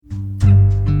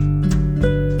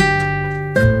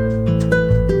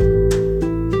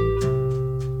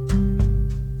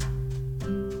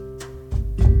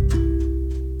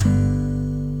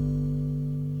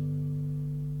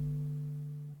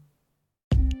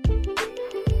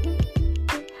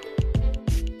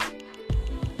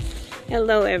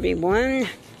Hello, everyone.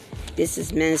 This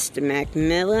is Minister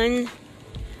Macmillan.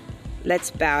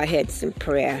 Let's bow our heads in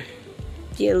prayer.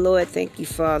 Dear Lord, thank you,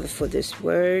 Father, for this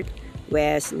word. We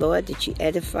ask, Lord, that you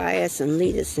edify us and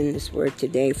lead us in this word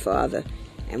today, Father.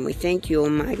 And we thank you,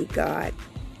 Almighty God.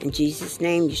 In Jesus'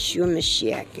 name, Yeshua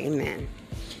Mashiach. Amen.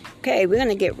 Okay, we're going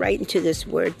to get right into this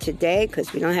word today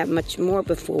because we don't have much more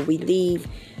before we leave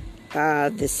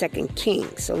the Second King.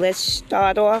 So let's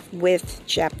start off with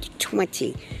chapter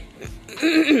 20.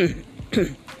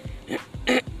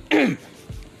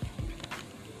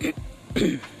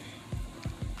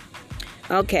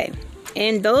 Okay,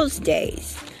 in those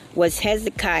days was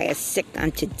Hezekiah sick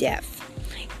unto death,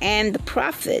 and the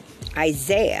prophet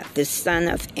Isaiah, the son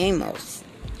of Amos,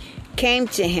 came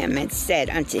to him and said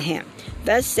unto him,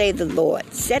 Thus saith the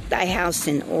Lord, set thy house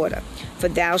in order, for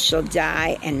thou shalt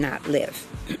die and not live.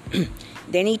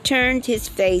 Then he turned his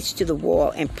face to the wall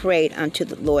and prayed unto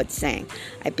the Lord, saying,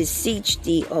 I beseech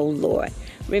thee, O Lord,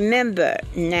 remember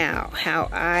now how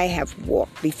I have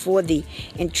walked before thee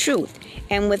in truth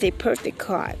and with a perfect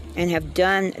heart, and have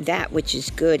done that which is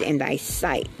good in thy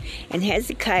sight. And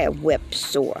Hezekiah wept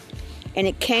sore. And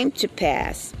it came to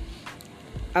pass,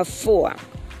 afore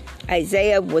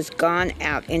Isaiah was gone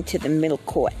out into the middle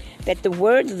court, that the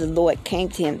word of the Lord came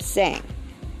to him, saying,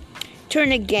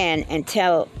 Turn again and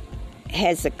tell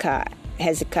Hezekiah,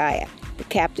 the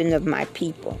captain of my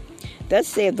people, Thus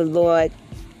saith the Lord,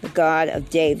 the God of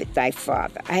David thy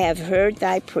father, I have heard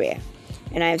thy prayer,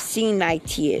 and I have seen thy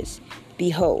tears.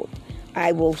 Behold,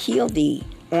 I will heal thee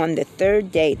on the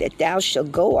third day, that thou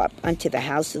shalt go up unto the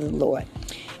house of the Lord.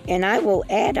 And I will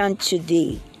add unto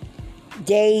thee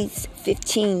days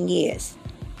 15 years.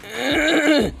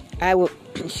 I will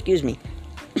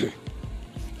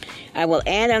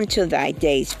add unto thy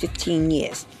days 15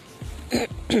 years.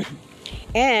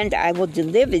 And I will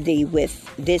deliver thee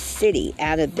with this city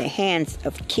out of the hands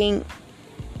of king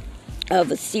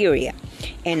of Assyria.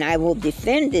 And I will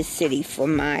defend this city for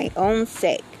my own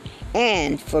sake,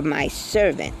 and for my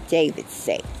servant David's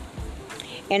sake.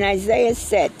 And Isaiah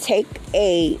said, Take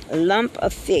a lump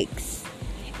of figs.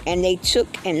 And they took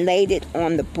and laid it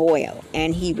on the boil,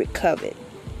 and he recovered.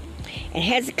 And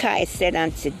Hezekiah said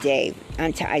unto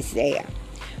Isaiah,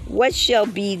 What shall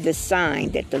be the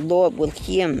sign that the Lord will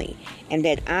hear me, and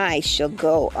that I shall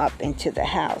go up into the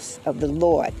house of the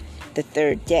Lord the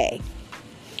third day?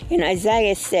 And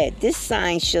Isaiah said, This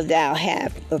sign shall thou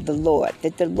have of the Lord,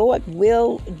 that the Lord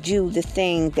will do the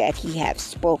thing that he hath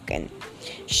spoken.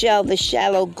 Shall the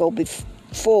shadow go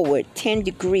forward 10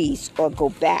 degrees, or go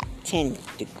back 10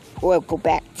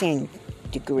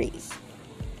 degrees?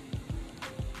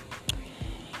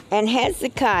 And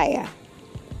Hezekiah,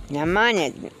 now mind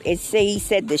it, he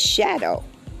said the shadow.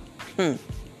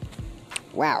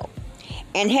 Wow.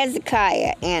 And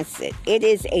Hezekiah answered, It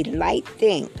is a light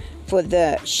thing for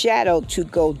the shadow to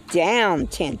go down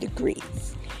 10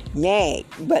 degrees. Nay,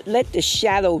 but let the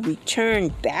shadow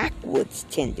return backwards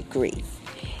 10 degrees.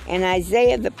 And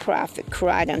Isaiah the prophet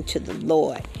cried unto the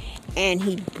Lord, and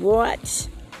he brought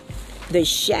the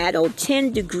shadow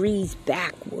 10 degrees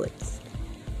backwards,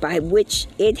 by which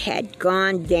it had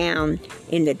gone down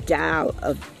in the dial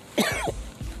of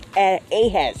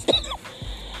Ahaz.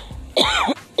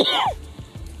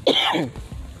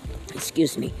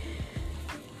 Excuse me.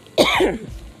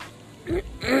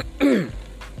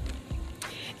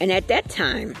 And at that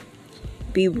time,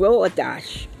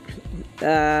 Berodash,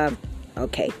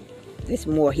 okay, there's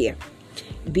more here.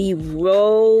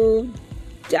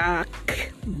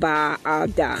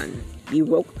 Berodakbaadan,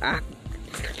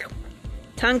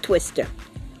 tongue twister.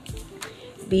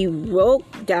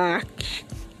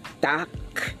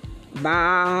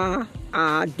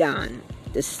 Berodakbaadan,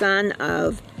 the son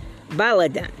of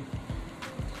Baladan.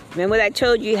 Remember I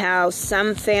told you how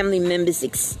some family members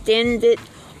extend it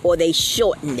or they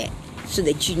shorten it so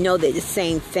that you know they're the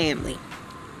same family.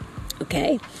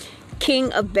 Okay?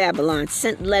 King of Babylon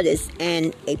sent letters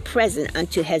and a present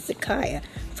unto Hezekiah,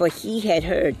 for he had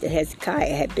heard that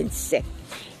Hezekiah had been sick.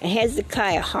 And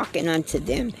Hezekiah hearkened unto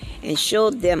them, and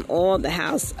showed them all the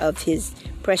house of his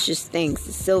precious things,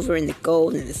 the silver and the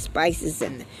gold and the spices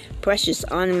and the precious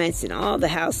ornaments, and all the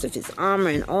house of his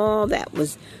armor, and all that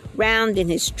was round in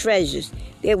his treasures.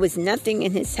 There was nothing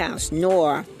in his house,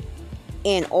 nor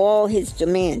in all his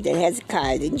domain, that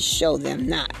Hezekiah didn't show them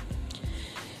not.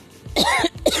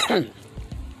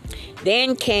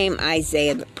 Then came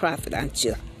Isaiah the prophet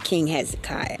unto King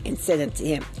Hezekiah, and said unto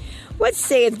him, What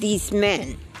saith these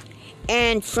men?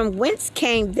 And from whence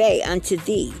came they unto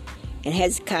thee? And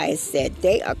Hezekiah said,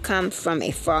 They are come from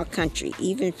a far country,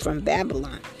 even from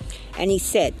Babylon. And he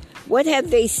said, What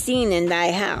have they seen in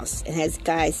thy house? And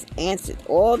Hezekiah answered,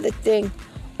 all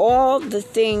the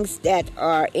things that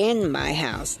are in my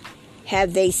house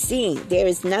have they seen. There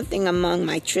is nothing among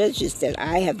my treasures that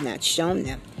I have not shown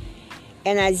them.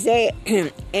 And Isaiah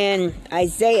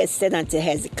said unto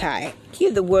Hezekiah,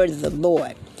 hear the word of the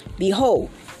Lord. Behold,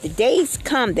 the days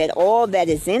come that all that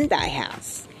is in thy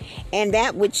house, and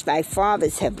that which thy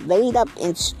fathers have laid up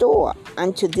in store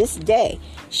unto this day,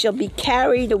 shall be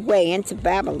carried away into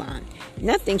Babylon.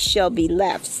 Nothing shall be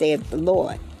left, saith the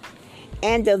Lord.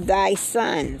 And of thy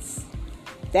sons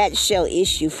that shall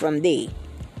issue from thee,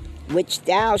 which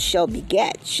thou shalt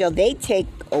beget, shall they take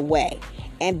away,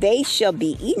 and they shall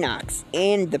be eunuchs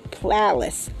in the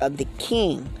palace of the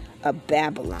king of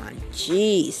Babylon.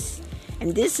 Jeez.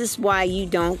 And this is why you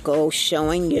don't go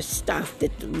showing your stuff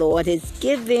that the Lord is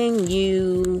giving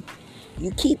you.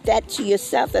 You keep that to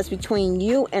yourself. That's between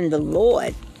you and the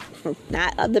Lord,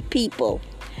 not other people.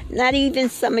 Not even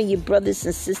some of your brothers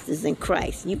and sisters in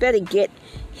Christ. You better get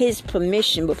his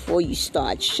permission before you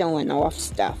start showing off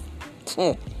stuff.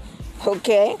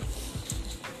 Okay?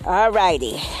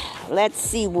 Alrighty. Let's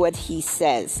see what he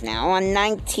says now. On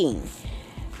 19.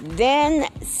 Then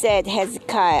said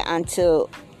Hezekiah unto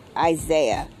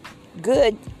Isaiah,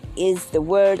 good is the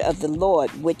word of the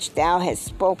Lord which thou hast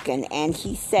spoken. And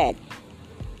he said,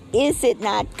 is it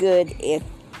not good if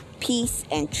peace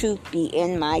and truth be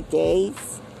in my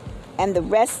days? And the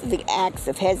rest of the acts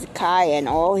of Hezekiah and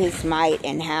all his might,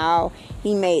 and how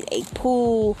he made a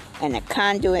pool and a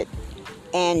conduit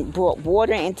and brought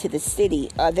water into the city,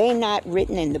 are they not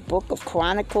written in the book of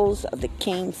Chronicles of the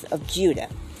kings of Judah?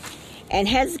 And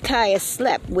Hezekiah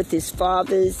slept with his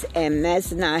fathers, and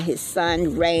Mazzannah his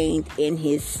son reigned in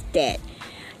his stead.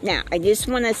 Now, I just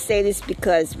want to say this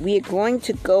because we are going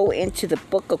to go into the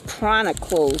book of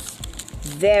Chronicles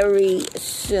very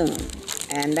soon.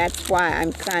 And that's why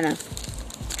I'm kind of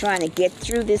trying to get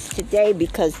through this today,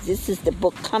 because this is the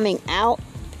book coming out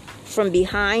from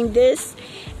behind this.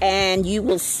 And you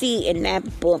will see in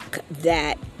that book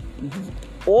that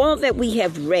all that we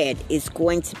have read is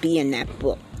going to be in that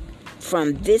book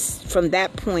from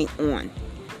that point on.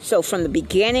 So from the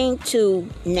beginning to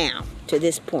now, to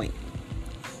this point.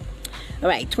 All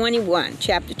right, 21,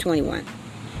 chapter 21.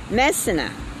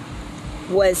 Mazzannah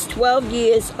was 12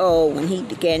 years old when he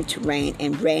began to reign,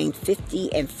 and reigned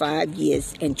 55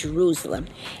 years in Jerusalem.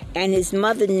 And his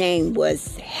mother's name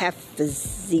was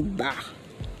Hephzibah.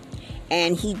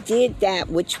 And he did that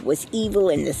which was evil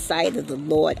in the sight of the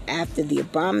Lord, after the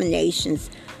abominations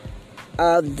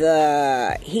of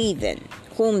the heathen,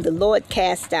 whom the Lord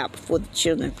cast out before the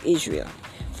children of Israel.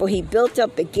 For he built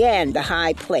up again the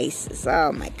high places,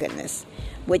 oh my goodness,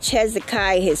 which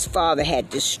Hezekiah his father had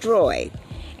destroyed.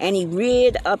 And he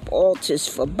reared up altars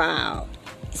for Baal.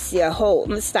 See, I'm going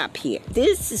to stop here.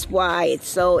 This is why it's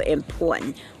so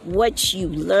important. What you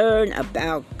learn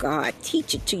about God,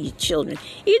 teach it to your children.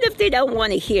 Even if they don't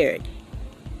want to hear it,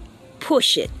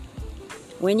 push it.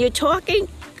 When you're talking,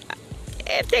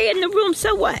 if they're in the room,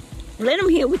 so what? Let them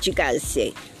hear what you got to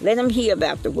say. Let them hear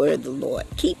about the word of the Lord.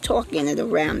 Keep talking it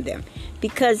around them,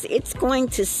 because it's going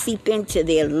to seep into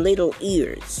their little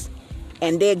ears.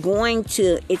 And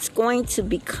it's going to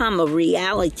become a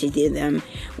reality to them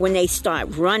when they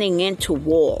start running into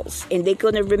walls. And they're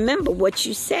going to remember what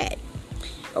you said.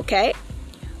 Okay?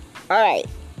 All right.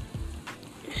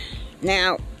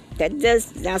 Now,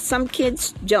 some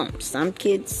kids don't. Some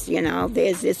kids,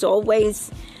 there's always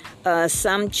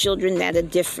some children that are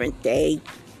different. They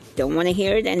don't want to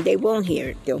hear it, and they won't hear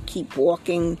it. They'll keep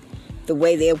walking the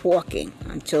way they're walking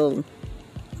until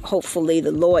hopefully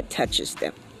the Lord touches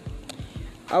them.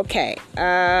 Okay,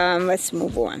 let's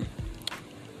move on.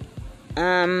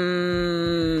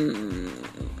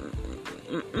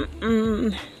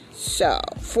 So,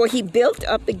 for he built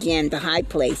up again the high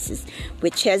places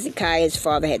which Hezekiah his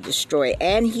father had destroyed,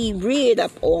 and he reared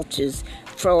up altars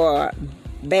for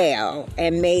Baal,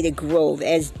 and made a grove,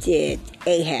 as did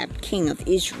Ahab, king of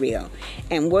Israel,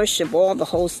 and worshiped all the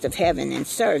host of heaven, and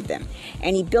served them.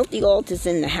 And he built the altars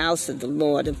in the house of the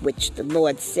Lord, of which the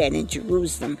Lord said, in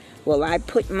Jerusalem will I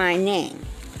put my name.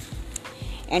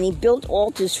 And he built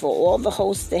altars for all the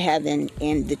hosts of heaven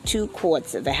in the two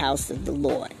courts of the house of the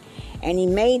Lord. And he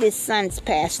made his sons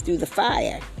pass through the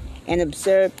fire, and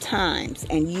observed times,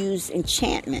 and used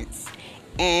enchantments,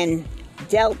 and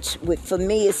dealt with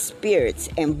familiar spirits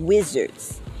and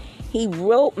wizards. He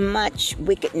wrought much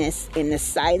wickedness in the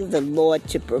sight of the Lord,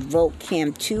 to provoke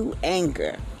him to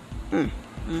anger.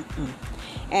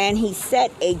 And he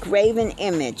set a graven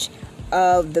image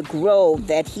of the grove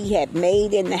that he had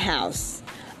made in the house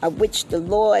of which the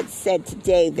Lord said to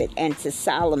David and to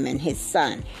Solomon his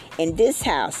son, in this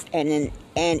house and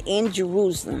in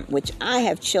Jerusalem, which I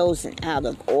have chosen out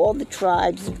of all the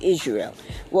tribes of Israel,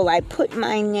 will I put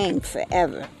my name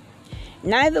forever.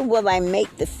 Neither will I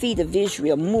make the feet of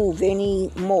Israel move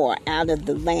any more out of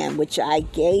the land which I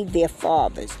gave their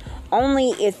fathers,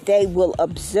 only if they will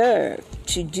observe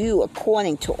to do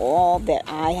according to all that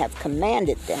I have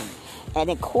commanded them,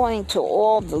 and according to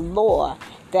all the law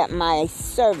that my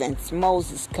servants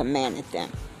Moses commanded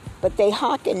them. But they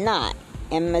hearkened not,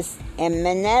 and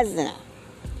Manasseh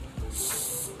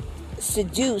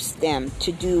seduced them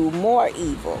to do more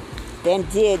evil than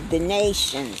did the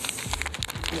nations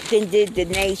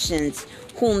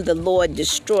whom the Lord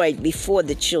destroyed before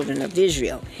the children of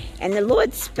Israel. And the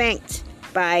Lord spake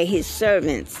by his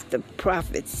servants the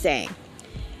prophets, saying,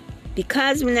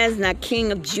 because Manasseh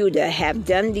king of Judah have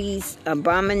done these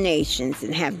abominations,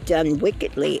 and have done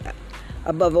wickedly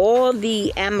above all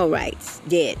the Amorites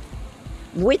did,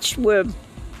 which were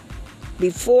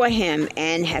before him,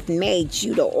 and have made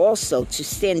Judah also to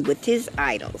sin with his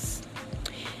idols.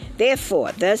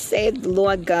 Therefore, thus saith the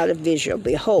Lord God of Israel,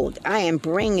 behold, I am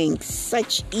bringing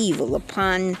such evil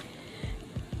upon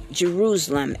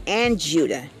Jerusalem and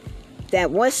Judah,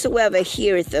 that whatsoever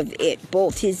heareth of it,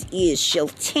 both his ears shall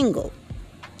tingle.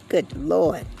 Good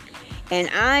Lord. And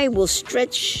I will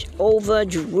stretch over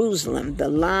Jerusalem the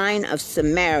line of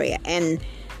Samaria, and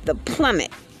the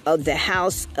plummet of the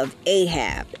house of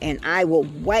Ahab, and I will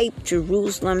wipe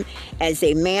Jerusalem as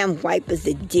a man wipeth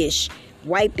a dish,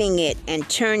 wiping it and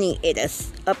turning it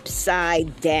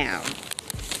upside down.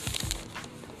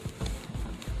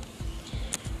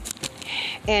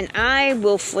 And I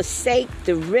will forsake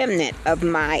the remnant of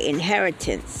my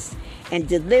inheritance, and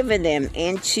deliver them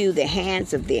into the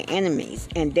hands of their enemies,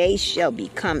 and they shall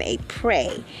become a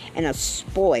prey and a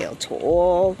spoil to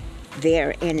all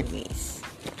their enemies.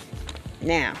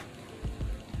 Now,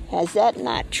 has that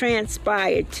not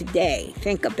transpired today?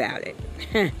 Think about it.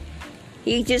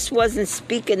 He just wasn't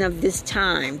speaking of this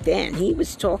time then. He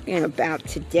was talking about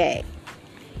today.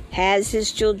 Has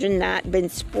his children not been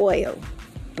spoiled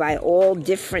by all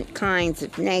different kinds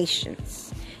of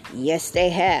nations? Yes, they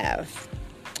have.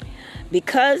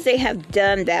 Because they have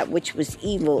done that which was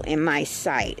evil in my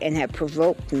sight, and have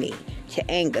provoked me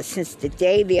to anger since the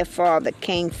day their father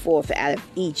came forth out of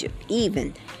Egypt,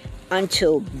 even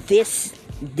until this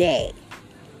day.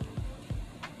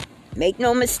 Make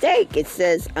no mistake, it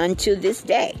says unto this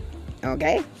day.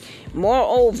 Okay?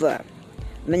 Moreover,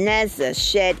 Manasseh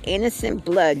shed innocent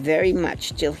blood very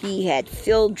much, till he had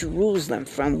filled Jerusalem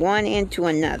from one end to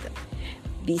another,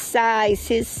 besides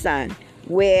his son,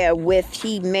 wherewith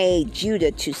he made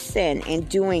Judah to sin, in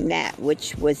doing that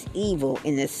which was evil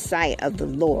in the sight of the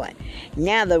Lord.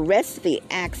 Now the rest of the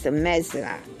acts of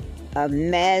Manasseh,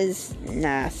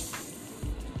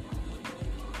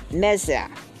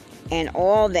 and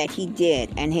all that he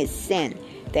did, and his sin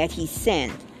that he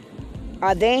sinned,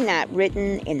 are they not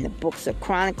written in the books of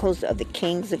Chronicles of the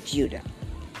kings of Judah?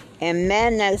 And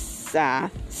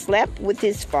Manasseh slept with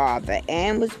his father,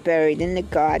 and was buried in the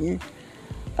garden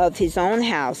of his own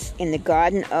house, in the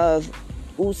garden of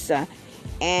Uzzah,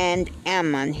 and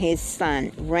Amon his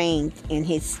son reigned in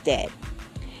his stead.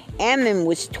 Amon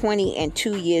was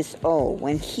 22 years old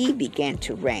when he began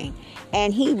to reign,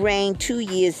 and he reigned 2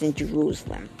 years in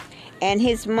Jerusalem. And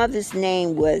his mother's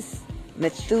name was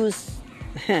Mesulemeth,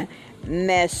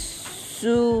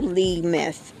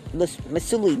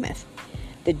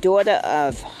 the daughter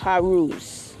of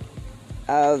Haruz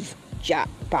of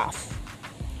Japheth.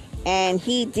 And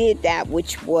he did that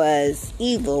which was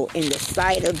evil in the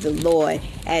sight of the Lord,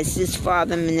 as his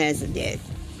father Manasseh did.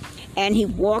 And he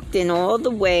walked in all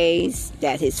the ways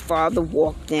that his father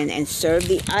walked in, and served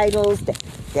the idols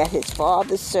that his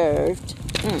father served.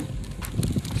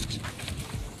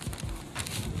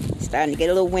 Starting to get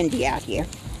a little windy out here.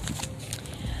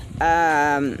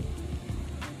 The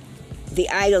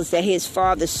idols that his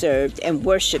father served, and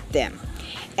worshipped them.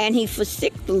 And he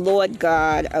forsook the Lord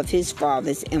God of his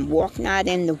fathers, and walked not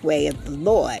in the way of the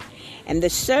Lord. And the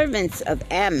servants of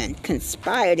Ammon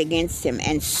conspired against him,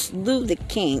 and slew the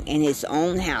king in his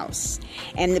own house.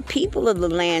 And the people of the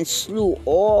land slew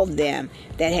all them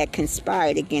that had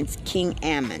conspired against King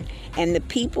Ammon. And the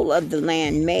people of the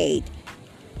land made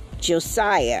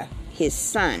Josiah his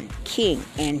son king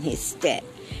in his stead.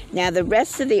 Now the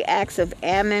rest of the acts of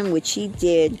Ammon which he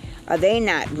did, are they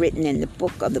not written in the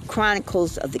book of the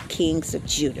Chronicles of the kings of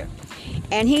Judah?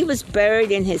 And he was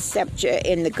buried in his sepulchre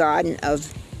in the garden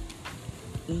of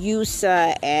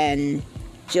Uzzah, and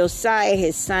Josiah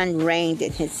his son reigned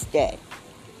in his stead.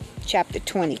 Chapter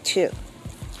 22.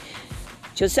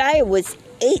 Josiah was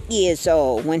 8 years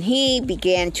old when he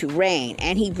began to reign,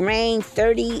 and he reigned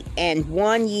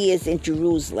 31 years in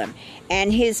Jerusalem.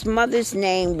 And his mother's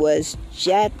name was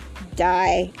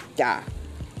Jedidah,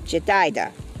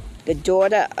 the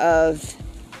daughter of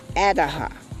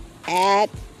Adaha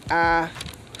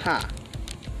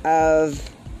of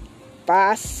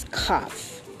Baskoph.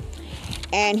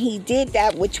 And he did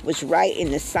that which was right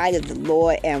in the sight of the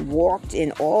Lord, and walked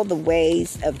in all the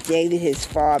ways of David his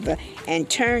father, and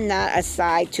turned not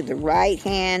aside to the right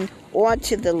hand or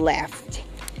to the left.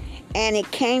 And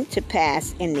it came to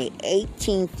pass in the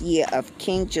 18th year of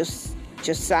King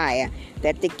Josiah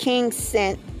that the king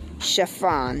sent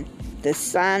Shaphan, the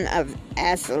son of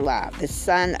Azaliah, the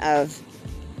son of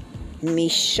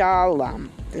Meshullam,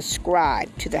 the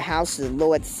scribe, to the house of the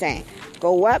Lord, saying,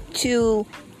 Go up to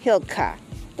Hilkiah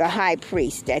the high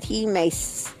priest, that he may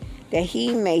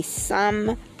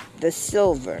sum the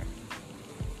silver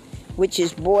which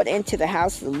is brought into the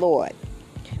house of the Lord,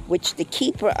 which the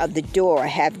keeper of the door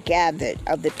hath gathered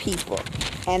of the people,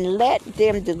 and let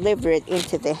them deliver it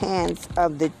into the hands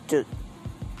of the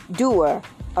doer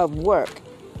of work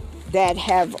that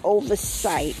have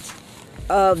oversight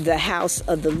of the house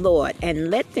of the Lord, and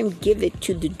let them give it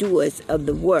to the doers of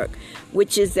the work,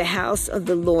 which is the house of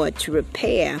the Lord, to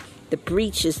repair the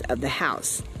breaches of the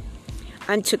house,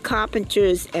 unto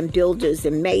carpenters and builders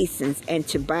and masons, and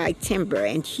to buy timber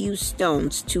and hew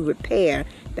stones to repair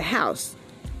the house.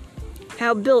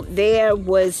 Howbeit there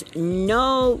was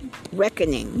no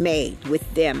reckoning made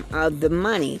with them of the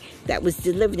money that was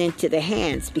delivered into the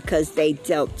hands, because they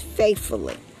dealt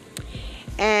faithfully.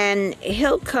 And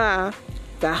Hilkiah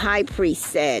the high priest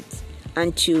said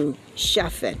unto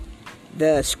Shaphan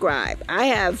the scribe, I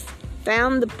have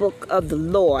found the book of the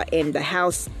law in the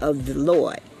house of the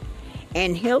Lord.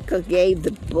 And Hilkiah gave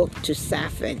the book to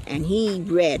Shaphan, and he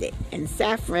read it. And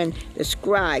Shaphan the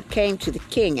scribe came to the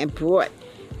king, and brought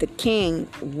the king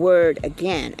word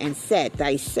again, and said,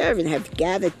 Thy servant hath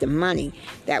gathered the money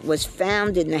that was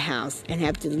found in the house, and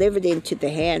have delivered into the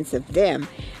hands of them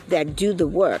that do the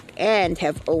work, and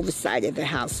have oversight of the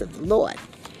house of the Lord.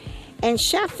 And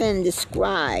Shaphan the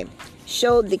scribe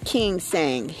showed the king,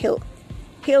 saying,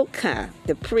 Hilkiah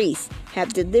the priest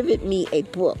hath delivered me a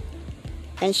book.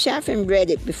 And Shaphan read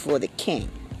it before the king.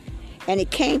 And it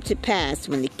came to pass,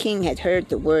 when the king had heard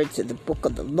the words of the book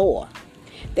of the law,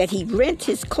 that he rent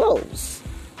his clothes.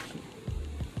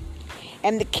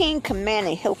 And the king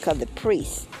commanded Hilkiah the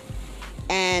priest,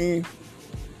 and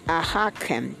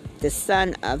Ahikam the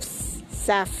son of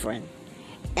Shaphan,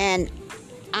 and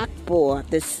Achbor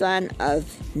the son of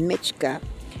Michka,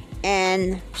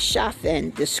 and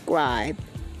Shaphan the scribe,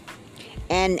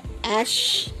 and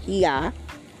Ashiah,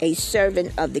 a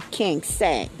servant of the king,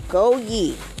 saying, Go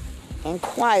ye,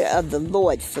 inquire of the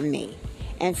Lord for me,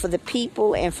 and for the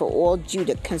people, and for all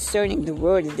Judah, concerning the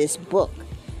word of this book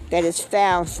that is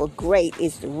found, for great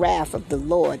is the wrath of the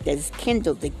Lord that is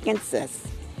kindled against us,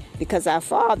 because our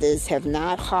fathers have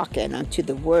not hearkened unto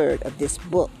the word of this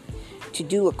book, to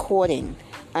do according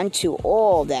unto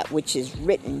all that which is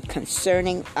written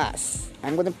concerning us.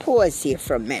 I'm going to pause here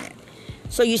for a minute.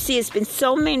 So you see, it's been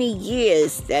so many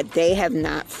years that they have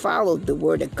not followed the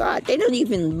word of God. They don't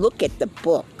even look at the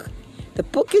book. The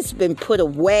book has been put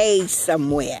away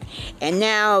somewhere. And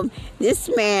now this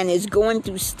man is going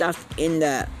through stuff in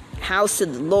the house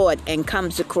of the Lord and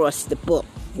comes across the book.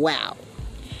 Wow.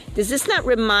 Does this not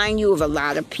remind you of a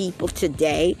lot of people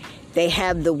today? They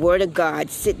have the word of God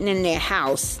sitting in their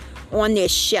house, on their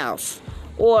shelf,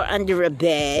 or under a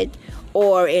bed,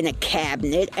 or in a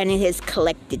cabinet, and it has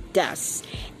collected dust.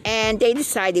 And they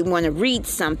decide they want to read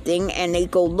something, and they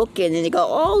go look in, and they go,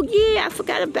 oh yeah, I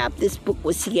forgot about this book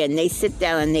was here. And they sit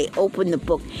down and they open the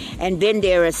book, and then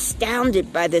they're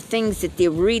astounded by the things that they're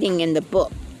reading in the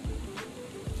book.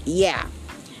 Yeah.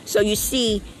 So you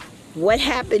see, what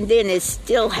happened then is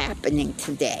still happening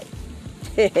today.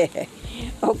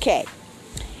 Okay.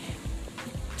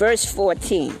 Verse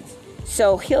 14.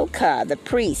 So Hilkiah the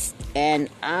priest, and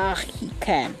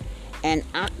Ahikam, and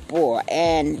Achbor,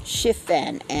 and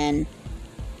Shaphan, and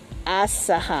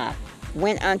Asahah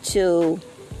went unto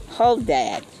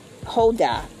Hodah,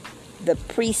 the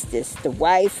priestess, the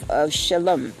wife of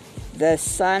Shallum, the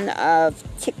son of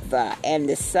Tikvah, and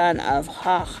the son of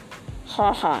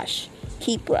Harhash,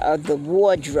 keeper of the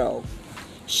wardrobe.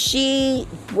 She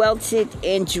dwelt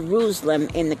in Jerusalem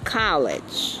in the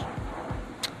college,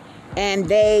 and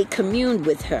they communed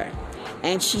with her.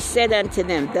 And she said unto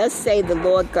them, Thus saith the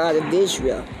Lord God of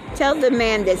Israel, Tell the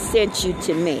man that sent you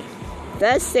to me,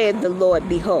 Thus saith the Lord,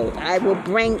 Behold, I will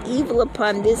bring evil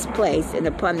upon this place and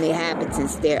upon the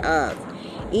inhabitants thereof,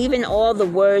 even all the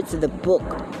words of the book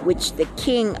which the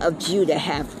king of Judah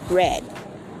hath read.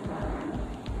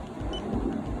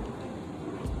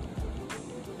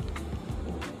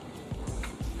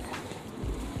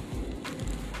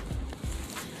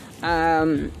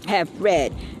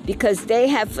 Because they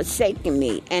have forsaken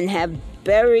me, and have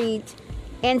burned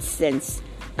incense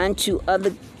unto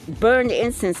other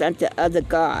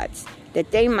gods,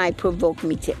 that they might provoke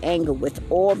me to anger with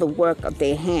all the work of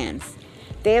their hands.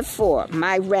 Therefore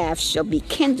my wrath shall be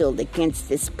kindled against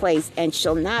this place, and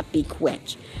shall not be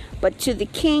quenched. But to the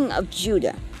king of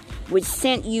Judah, which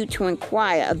sent you to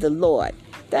inquire of the Lord,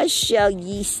 thus shall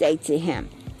ye say to him,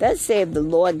 Thus saith the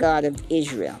Lord God of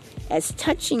Israel, as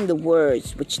touching the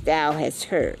words which thou hast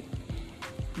heard.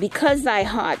 Because thy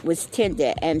heart was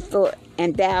tender, and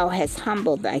thou hast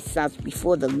humbled thyself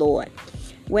before the Lord,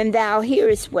 when thou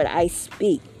hearest what I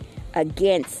speak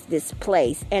against this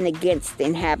place, and against the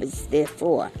inhabitants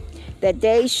therefore, that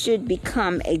they should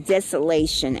become a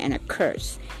desolation and a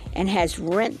curse, and hast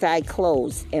rent thy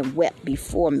clothes, and wept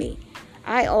before me,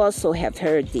 I also have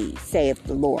heard thee, saith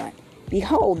the Lord.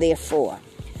 Behold, therefore,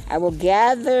 I will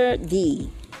gather thee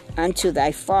unto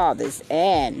thy fathers,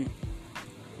 and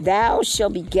thou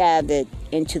shalt be gathered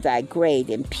into thy grave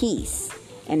in peace,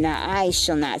 and thy eyes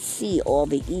shall not see all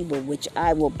the evil which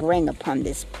I will bring upon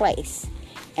this place.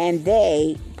 And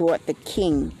they brought the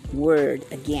king word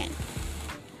again.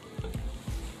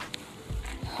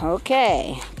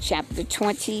 Okay, chapter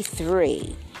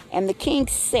 23. And the king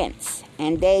sent,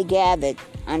 and they gathered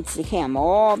unto him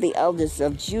all the elders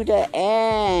of Judah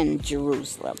and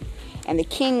Jerusalem. And the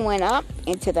king went up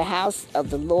into the house of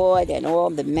the Lord, and all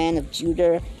the men of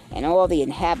Judah, and all the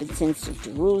inhabitants of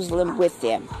Jerusalem with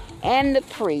him, and the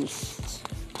priests,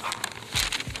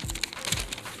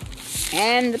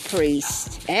 and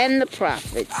the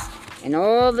prophets, and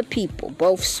all the people,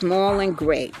 both small and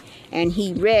great. And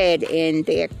he read in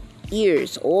their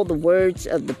ears all the words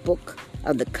of the book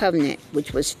of the covenant,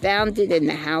 which was founded in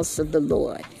the house of the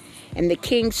Lord. And the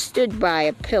king stood by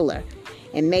a pillar,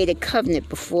 and made a covenant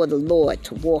before the Lord,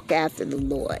 to walk after the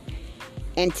Lord,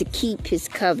 and to keep his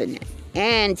covenant,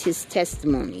 and his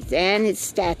testimonies, and his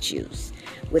statutes,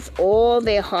 with all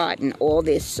their heart and all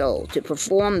their soul, to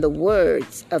perform the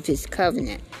words of his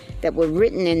covenant that were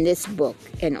written in this book.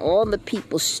 And all the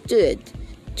people stood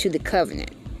to the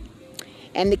covenant.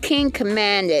 And the king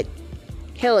commanded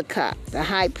Hilkiah the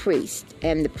high priest,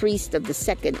 and the priest of the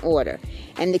second order,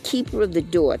 and the keeper of the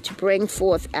door, to bring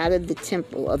forth out of the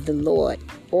temple of the Lord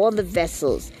all the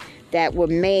vessels that were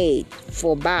made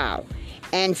for Baal,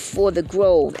 and for the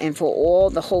grove, and for all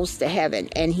the hosts of heaven.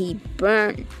 And he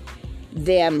burned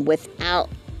them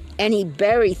and he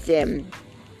buried them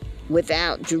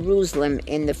without Jerusalem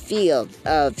in the field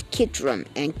of Kidron,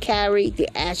 and carried the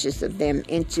ashes of them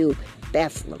into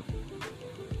Bethlehem.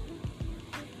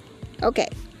 Okay,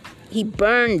 he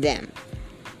burned them.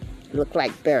 Look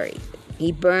like buried.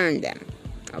 He burned them.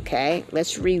 Okay,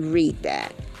 let's reread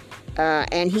that.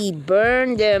 And he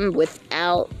burned them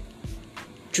without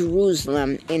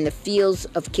Jerusalem in the fields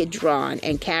of Kidron,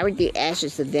 and carried the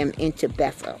ashes of them into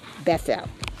Bethel.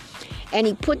 And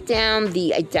he put down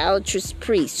the idolatrous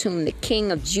priests, whom the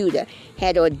king of Judah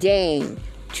had ordained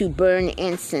to burn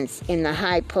incense in the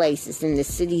high places in the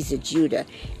cities of Judah,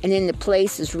 and in the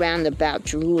places round about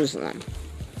Jerusalem.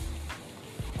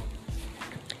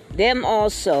 Them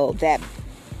also that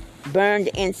burned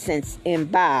incense in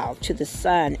Baal to the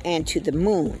sun, and to the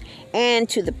moon, and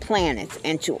to the planets,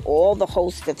 and to all the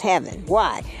hosts of heaven.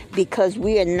 Why? Because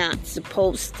we are not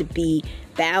supposed to be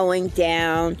bowing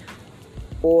down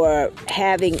or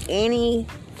having any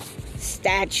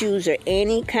statues or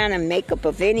any kind of makeup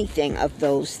of anything of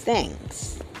those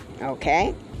things.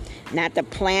 Okay? Not the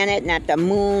planet, not the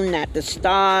moon, not the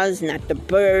stars, not the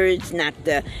birds, not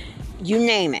the... you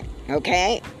name it.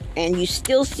 Okay? And you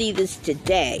still see this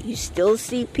today. You still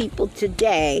see people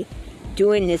today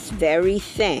doing this very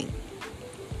thing.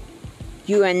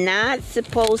 You are not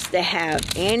supposed to have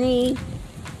any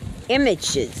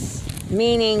images,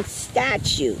 meaning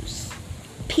statues,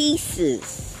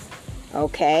 pieces,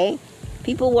 okay?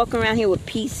 People walking around here with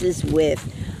pieces with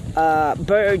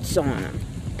birds on them.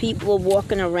 People are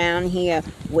walking around here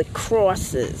with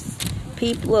crosses.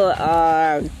 People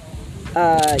are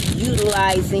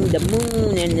utilizing the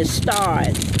moon and the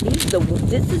stars.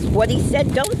 This is what he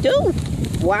said don't do.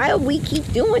 Why do we keep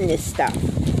doing this stuff?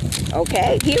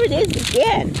 Okay, here it is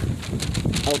again.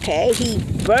 Okay, he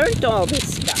burnt all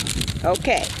this stuff.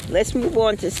 Okay, let's move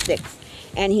on to 6.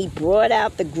 And he brought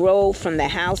out the grove from the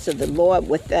house of the Lord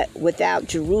without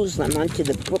Jerusalem unto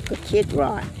the brook of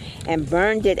Kidron, and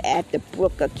burned it at the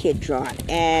brook of Kidron,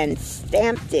 and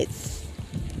stamped it,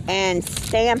 and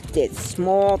stamped it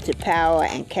small to power,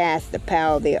 and cast the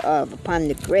power thereof upon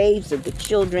the graves of the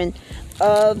children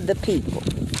of the people.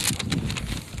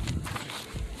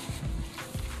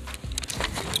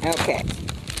 Okay.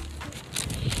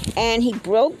 And he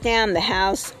broke down the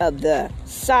house of the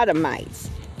Sodomites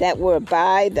that were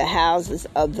by the houses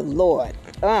of the Lord.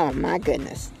 Oh, my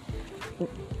goodness.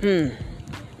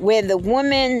 Where the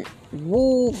women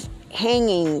wove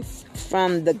hangings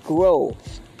from the grove.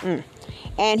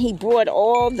 And he brought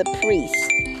all the priests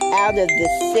out of the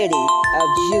city of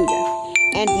Judah,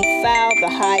 and defiled the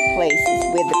high places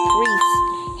where the priests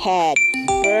had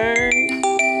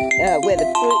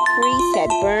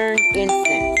burned,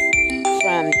 incense,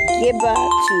 from Gibeah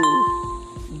to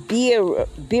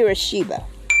Beersheba,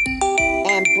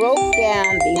 and broke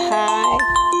down the high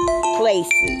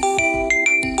places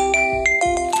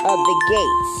of the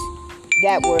gates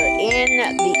that were in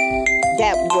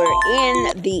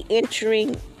the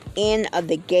entering in of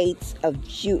the gates of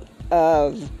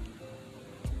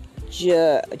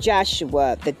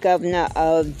Joshua, the governor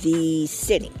of the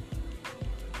city,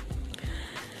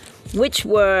 which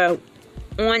were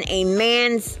on a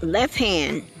man's left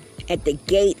hand at the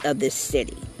gate of the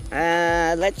city.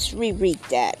 Let's reread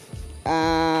that.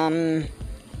 And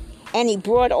he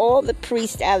brought all the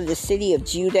priests out of the city of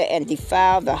Judah, and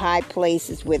defiled the high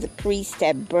places where the priests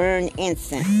had burned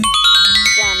incense,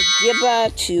 from Gibeah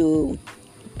to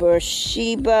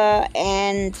Beersheba,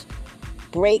 and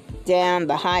break down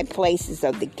the high places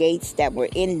of the gates that were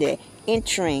in the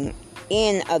entering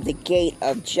in of the gate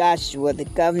of Joshua, the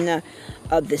governor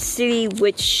of the city,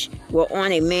 which were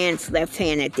on a man's left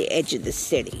hand at the edge of the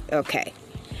city. Okay.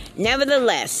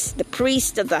 Nevertheless, the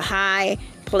priests of the high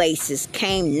places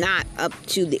came not up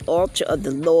to the altar of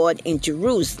the Lord in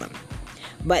Jerusalem,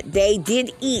 but they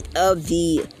did eat of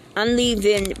the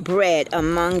unleavened bread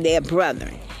among their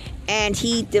brethren, and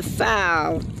he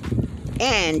defiled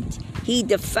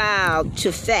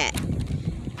Tophet,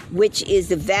 which is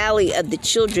the valley of the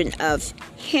children of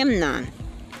Hinnom,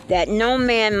 that no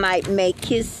man might make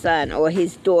his son or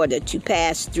his daughter to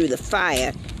pass through the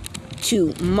fire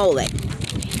to Molech.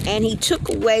 And he took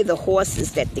away the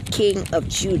horses that the king of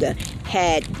Judah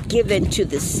had given to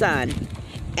the sun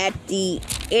at the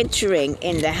entering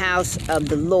in the house of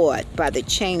the Lord by the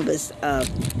chambers of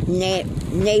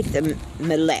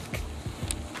Nathan-melech,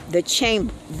 the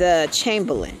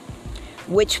chamberlain,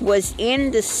 which was in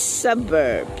the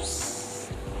suburbs,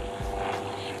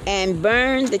 and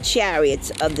burned the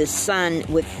chariots of the sun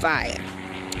with fire.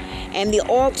 And the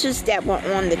altars that were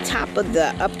on the top of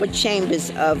the upper chambers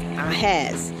of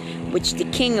Ahaz, which the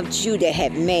king of Judah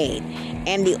had made,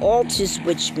 and the altars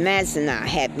which Mazzannah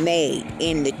had made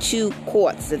in the two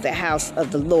courts of the house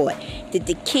of the Lord, did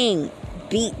the king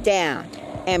beat down,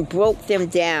 and broke them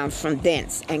down from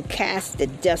thence, and cast the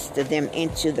dust of them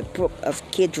into the brook of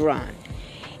Kidron.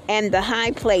 And the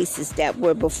high places that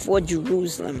were before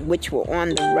Jerusalem, which were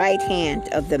on the right hand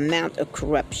of the Mount of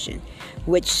Corruption,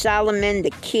 which Solomon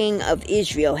the king of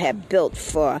Israel had built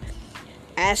for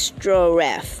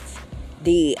Ashtoreth,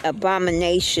 the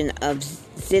abomination of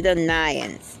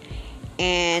Zidonians,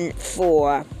 and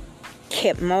for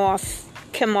Chemosh,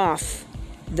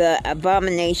 the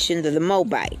abomination of the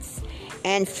Moabites,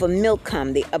 and for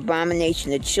Milcom, the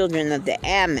abomination of the children of the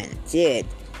Ammon, did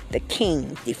the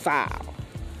king defile.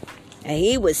 And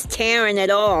he was tearing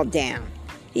it all down.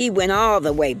 He went all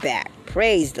the way back.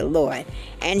 Praise the Lord.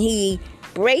 And he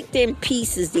brake in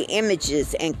pieces the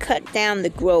images, and cut down the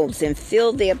groves, and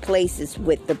filled their places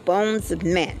with the bones of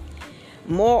men.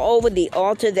 Moreover, the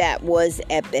altar that was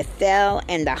at Bethel,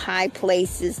 and the high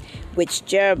places which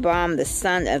Jeroboam the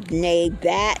son of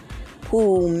Nebat,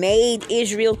 who made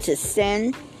Israel to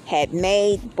sin, had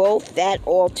made, both that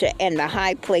altar and the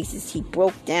high places he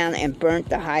broke down, and burnt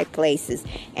the high places,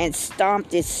 and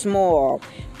stomped it small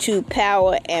to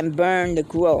power, and burned the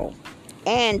grove.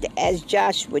 And as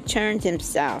Joshua turned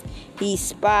himself, he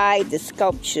spied the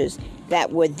sculptures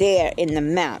that were there in the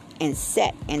mount, and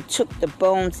set and took the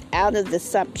bones out of the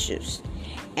sculptures,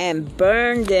 and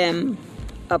burned them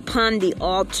upon the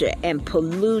altar, and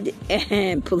polluted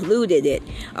it,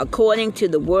 according to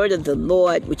the word of the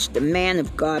Lord, which the man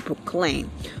of God proclaimed,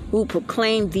 who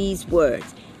proclaimed these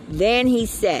words. Then he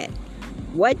said,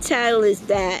 "What title is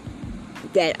that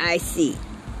I see?"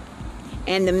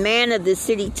 And the man of the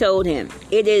city told him,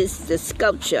 "It is the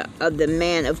sculpture of the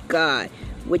man of God,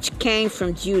 which came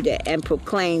from Judah, and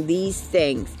proclaimed these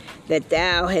things that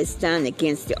thou hast done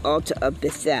against the altar of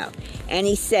Bethel." And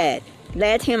he said,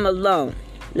 "Let him alone.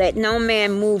 Let no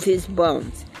man move his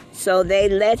bones." So they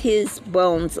let his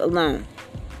bones alone,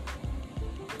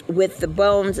 with the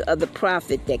bones of the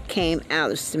prophet that came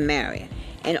out of Samaria.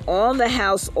 And all the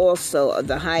house also of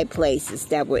the high places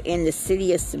that were in the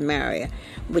city of Samaria,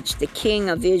 which the king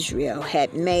of Israel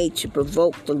had made to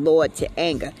provoke the Lord to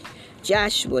anger,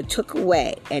 Joshua took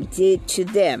away and did to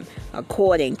them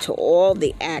according to all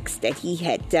the acts that he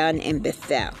had done in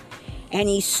Bethel. And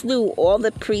he slew all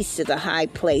the priests of the high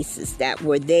places that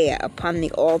were there upon the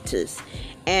altars,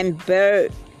 and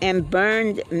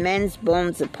burned men's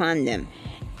bones upon them,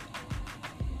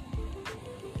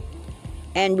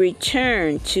 and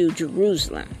returned to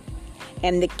Jerusalem.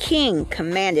 And the king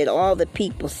commanded all the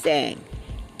people, saying,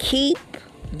 Keep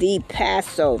the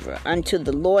Passover unto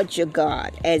the Lord your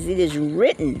God, as it is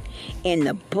written in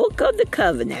the book of the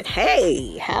covenant.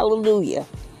 Hey, hallelujah.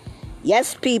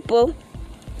 Yes, people,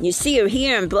 you see it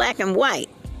here in black and white.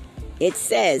 It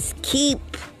says, keep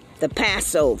the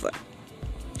Passover.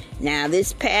 Now,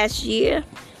 this past year,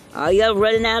 all y'all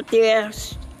running out there,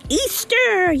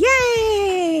 Easter,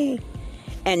 yay!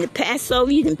 And the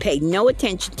Passover, you didn't pay no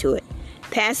attention to it.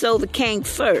 Passover came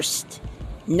first.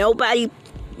 Nobody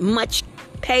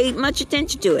paid much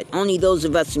attention to it. Only those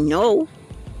of us who know.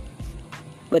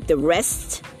 But the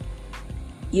rest,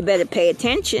 you better pay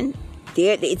attention.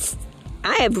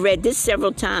 I have read this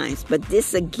several times, but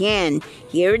this again,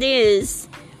 here it is.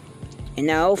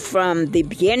 From the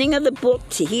beginning of the book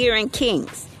to here in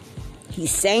Kings. He's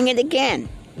saying it again.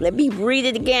 Let me read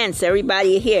it again so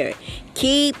everybody will hear it.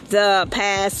 Keep the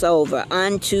Passover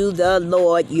unto the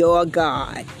Lord your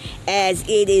God, as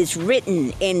it is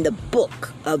written in the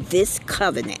book of this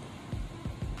covenant.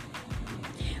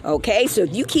 Okay, so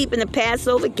if you keeping the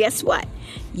Passover, guess what?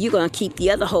 You're going to keep the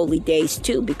other holy days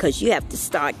too, because you have to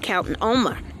start counting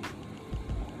Omer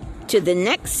to the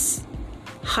next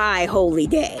high holy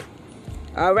day.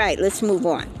 All right, let's move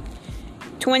on.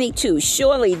 22.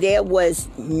 Surely there was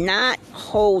not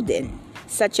holden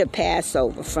such a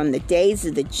Passover from the days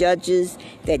of the judges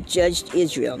that judged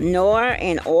Israel, nor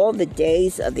in all the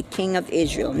days of the king of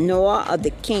Israel, nor of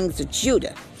the kings of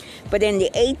Judah, but in the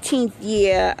 18th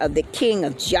year of the king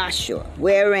of Joshua,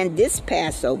 wherein this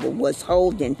Passover was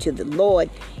holden to the Lord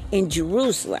in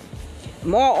Jerusalem.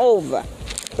 Moreover,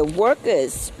 the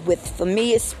workers with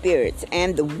familiar spirits,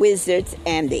 and the wizards,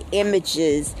 and the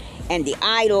images, and the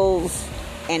idols,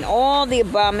 and all the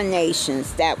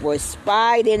abominations that were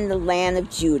spied in the land of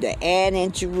Judah and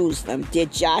in Jerusalem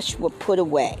did Joshua put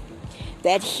away,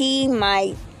 that he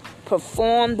might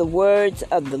perform the words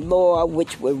of the law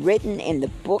which were written in the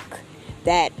book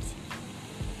that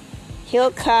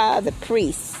Hilkiah the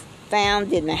priest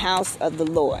found in the house of the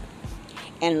Lord.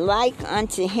 And like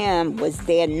unto him was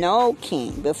there no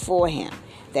king before him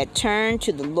that turned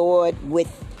to the Lord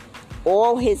with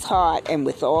all his heart and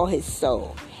with all his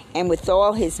soul and with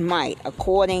all his might,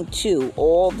 according to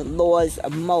all the laws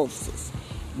of Moses.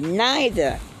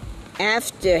 Neither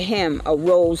after him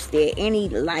arose there any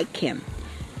like him.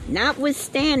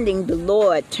 Notwithstanding, the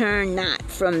Lord turned not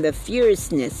from the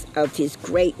fierceness of his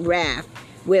great wrath,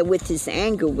 wherewith his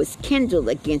anger was kindled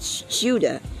against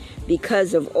Judah,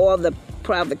 because of all the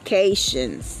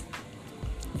provocations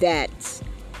that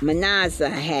Manasseh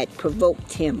had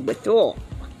provoked him withal.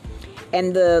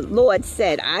 And the Lord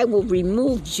said, I will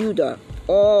remove Judah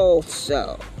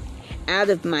also out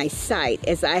of my sight,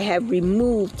 as I have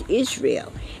removed Israel,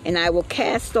 and I will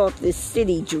cast off this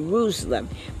city Jerusalem,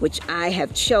 which I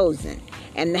have chosen,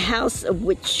 and the house of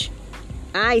which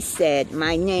I said,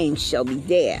 my name shall be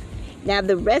there. Now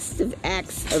the rest of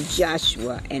acts of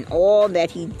Joshua and all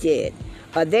that he did,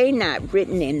 are they not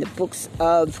written in the books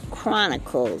of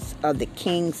Chronicles of the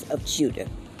kings of Judah?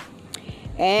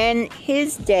 And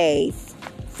his days,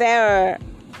 Pharaoh-Nechoh,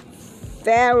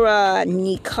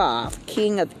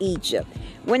 king of Egypt,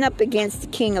 went up against the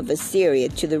king of Assyria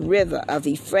to the river of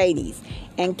Euphrates,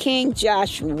 and King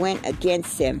Joshua went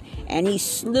against him, and he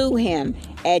slew him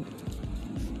at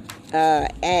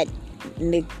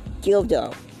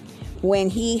Megiddo when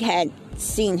he had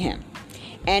seen him.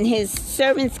 And his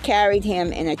servants carried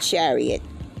him in a chariot,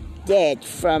 dead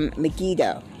from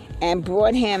Megiddo, and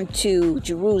brought him to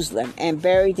Jerusalem, and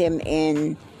buried him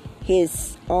in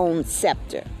his own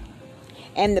scepter.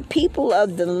 And the people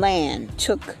of the land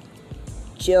took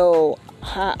Jehoahaz,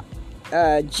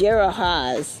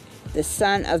 the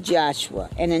son of Joshua,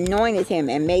 and anointed him,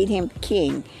 and made him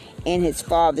king in his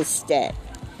father's stead.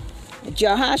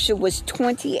 Jehoshua was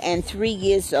 23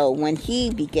 years old when he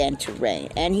began to reign,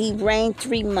 and he reigned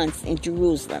 3 months in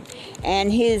Jerusalem.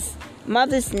 And his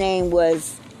mother's name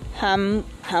was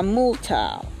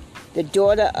Hamutal, the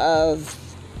daughter of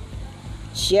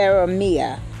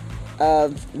Jeremiah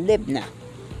of Libnah.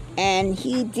 And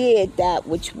he did that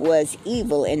which was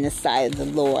evil in the sight of the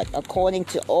Lord, according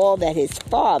to all that his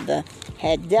father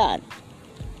had done.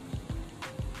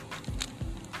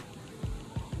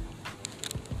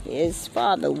 his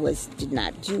father did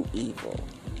not do evil.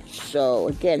 So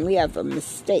again, we have a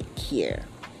mistake here.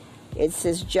 It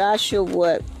says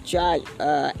Joshua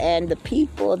and the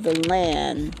people of the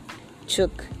land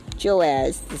took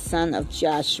Joaz, the son of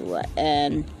Joshua,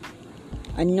 and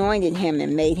anointed him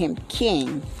and made him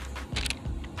king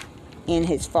in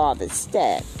his father's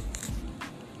stead.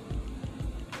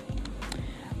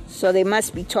 So they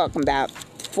must be talking about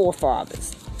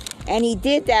forefathers. And he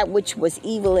did that which was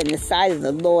evil in the sight of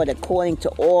the Lord, according to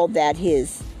all that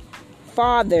his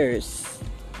fathers,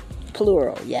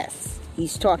 plural, yes,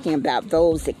 he's talking about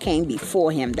those that came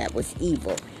before him that was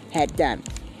evil, had done.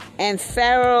 And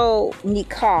Pharaoh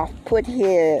Necho put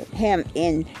him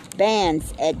in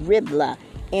bands at Riblah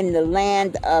in the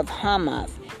land of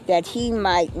Hamath, that he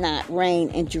might not reign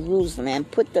in Jerusalem, and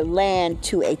put the land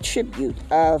to a tribute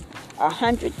of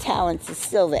 100 talents of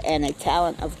silver and a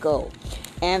talent of gold.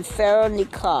 And Pharaoh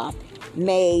Necho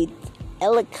made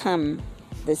Eliakim,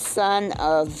 the son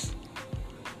of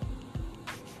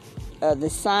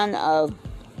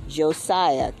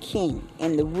Josiah, king,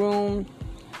 in the room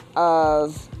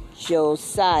of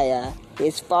Josiah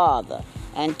his father,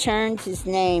 and turned his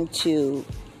name to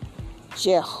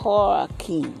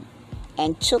Jehoiakim,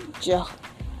 and took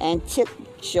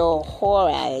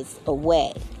Jehoahaz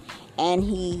away, and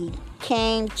he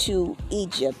came to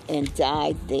Egypt and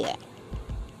died there.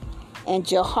 And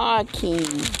Jehoiakim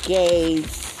gave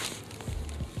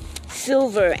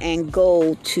silver and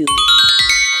gold to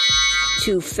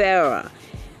Pharaoh,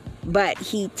 but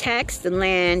he taxed the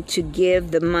land to give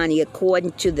the money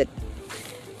according to the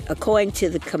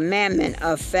commandment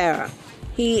of Pharaoh.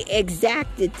 He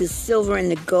exacted the silver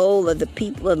and the gold of the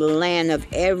people of the land, of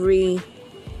every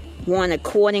one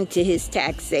according to his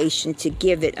taxation, to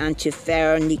give it unto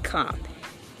Pharaoh Necho.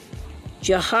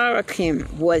 Jehoiakim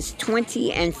was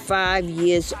 25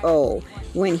 years old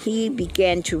when he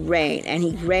began to reign, and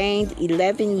he reigned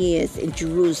 11 years in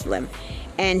Jerusalem.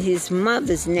 And his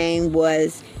mother's name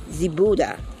was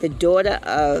Zebudah, the daughter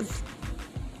of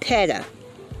Pedah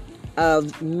of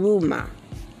Rumah.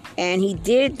 And he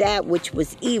did that which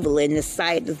was evil in the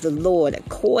sight of the Lord,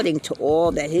 according to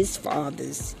all that his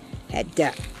fathers had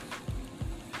done.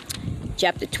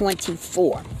 Chapter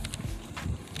 24.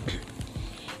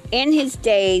 In his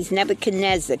days,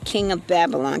 Nebuchadnezzar, king of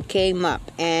Babylon, came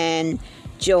up, and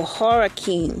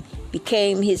Jehoiakim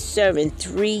became his servant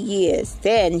 3 years.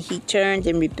 Then he turned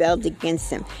and rebelled against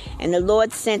him. And the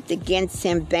Lord sent against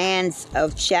him bands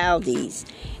of Chaldees,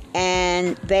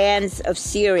 and bands of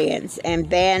Syrians, and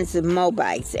bands of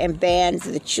Moabites, and bands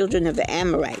of the children of the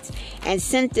Amorites, and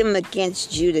sent them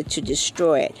against Judah to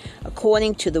destroy it,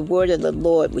 according to the word of the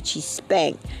Lord which he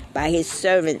spake by his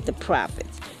servant the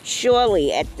prophets.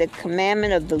 Surely at the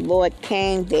commandment of the Lord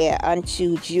came there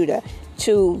unto Judah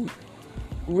to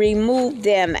remove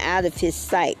them out of his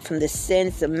sight from the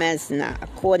sins of Mizpah,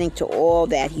 according to all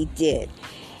that he did.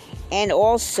 And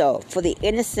also for the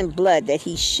innocent blood that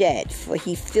he shed, for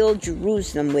he filled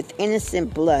Jerusalem with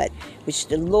innocent blood, which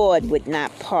the Lord would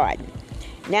not pardon.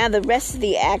 Now the rest of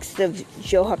the acts of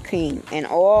Jehoiakim and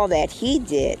all that he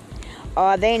did,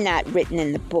 are they not written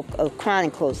in the book of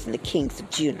Chronicles of the kings of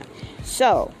Judah?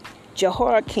 So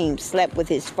Jehoiakim slept with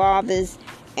his fathers,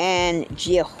 and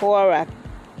Jehoiakim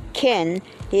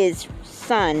his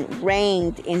son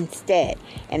reigned instead.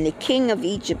 And the king of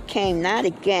Egypt came not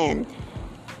again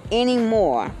any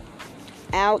more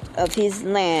out of his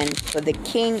land, for the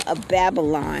king of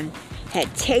Babylon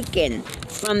had taken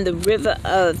from the river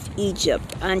of Egypt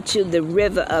unto the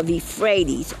river of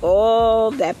Euphrates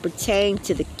all that pertained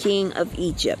to the king of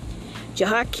Egypt.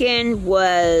 Jehoiakim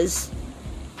was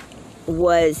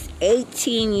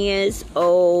 18 years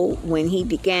old when he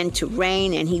began to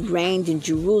reign, and he reigned in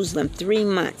Jerusalem 3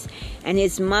 months. And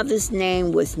his mother's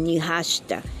name was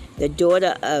Nehushta, the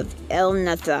daughter of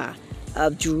Elnathah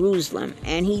of Jerusalem.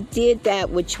 And he did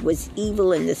that which was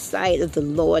evil in the sight of the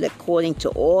Lord, according to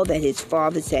all that his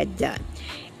fathers had done.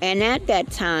 And at that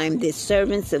time the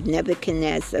servants of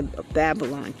Nebuchadnezzar of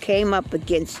Babylon came up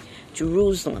against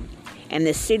Jerusalem, and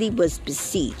the city was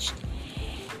besieged.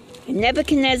 And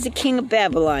Nebuchadnezzar king of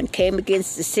Babylon came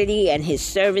against the city, and his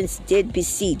servants did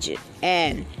besiege it.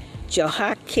 And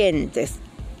Jehoiakim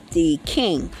the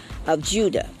king of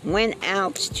Judah went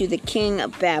out to the king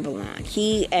of Babylon,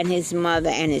 he and his mother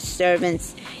and his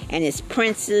servants and his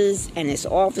princes and his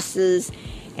officers.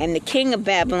 And the king of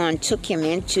Babylon took him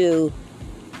into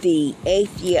the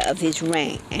 8th year of his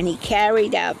reign, and he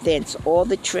carried out thence all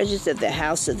the treasures of the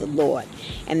house of the Lord,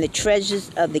 and the treasures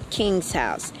of the king's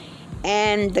house,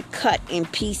 and the cut in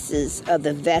pieces of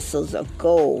the vessels of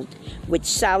gold which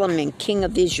Solomon king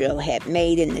of Israel had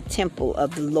made in the temple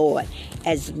of the Lord,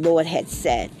 as the Lord had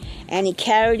said. And he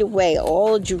carried away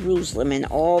all Jerusalem, and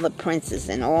all the princes,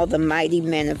 and all the mighty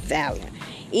men of valor,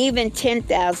 even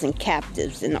 10,000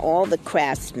 captives, and all the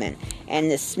craftsmen and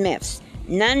the smiths.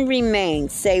 None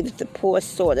remained save the poor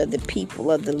sort of the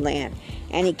people of the land.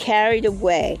 And he carried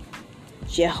away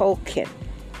Jehoiakim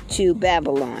to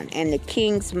Babylon, and the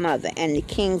king's mother, and the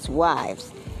king's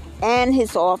wives, and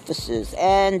his officers,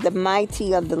 and the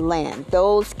mighty of the land.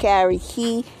 Those carried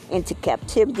he into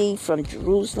captivity from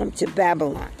Jerusalem to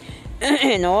Babylon.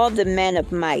 And all the men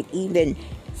of might, even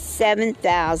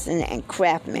 7,000, and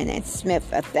craftsmen and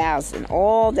smith 1,000,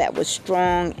 all that was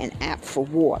strong and apt for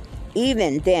war.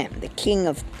 Even them the king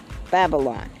of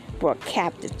Babylon brought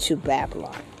captive to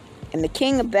Babylon. And the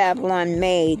king of Babylon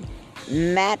made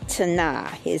Mattanah,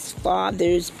 his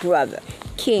father's brother,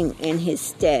 king in his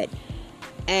stead,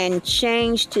 and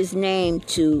changed his name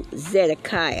to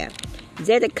Zedekiah.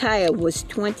 Zedekiah was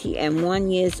 21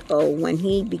 years old when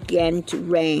he began to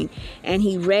reign, and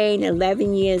he reigned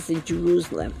 11 years in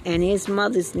Jerusalem. And his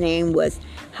mother's name was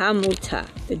Hamutah,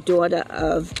 the daughter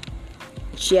of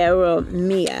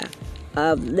Jeremiah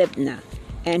of Libnah.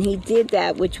 And he did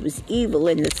that which was evil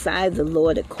in the sight of the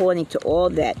Lord, according to all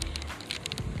that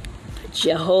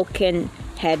Jehoiakim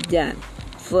had done.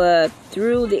 For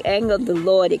through the anger of the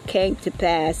Lord it came to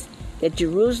pass that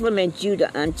Jerusalem and Judah,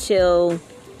 until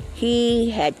he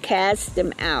had cast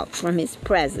them out from his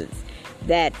presence,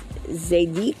 that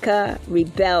Zedekiah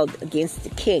rebelled against the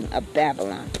king of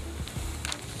Babylon.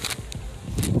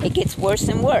 It gets worse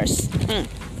and worse.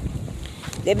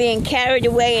 They're being carried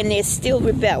away and they're still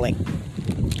rebelling.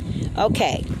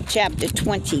 Okay, chapter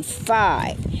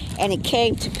 25. And it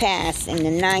came to pass in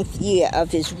the 9th year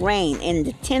of his reign, in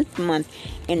the 10th month,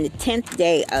 in the 10th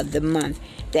day of the month,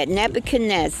 that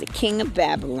Nebuchadnezzar, king of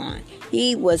Babylon,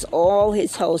 he was all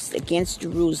his host against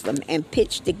Jerusalem, and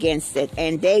pitched against it,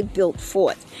 and they built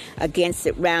forts against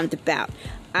it round about.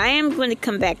 I am going to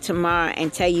come back tomorrow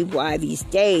and tell you why these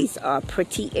days are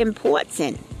pretty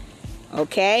important.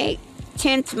 Okay?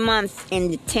 10th month in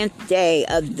the 10th day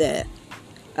of the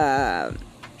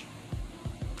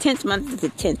 10th month of the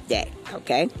 10th day,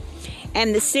 okay?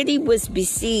 And the city was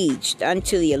besieged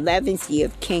unto the 11th year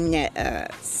of King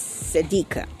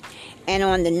Zedekiah. And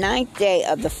on the 9th day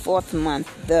of the 4th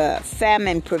month, the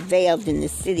famine prevailed in the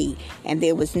city, and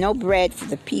there was no bread for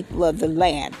the people of the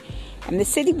land. And the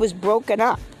city was broken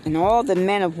up, and all the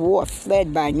men of war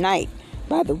fled by night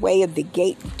by the way of the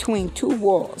gate between two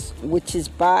walls, which is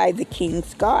by the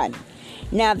king's garden.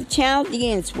 Now the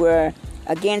Chaldeans were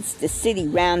against the city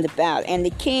round about, and the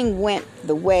king went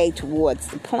the way towards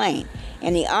the plain.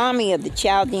 And the army of the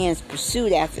Chaldeans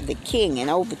pursued after the king, and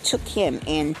overtook him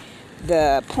in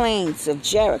the plains of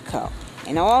Jericho,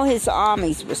 and all his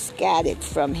armies were scattered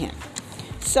from him.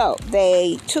 So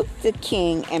they took the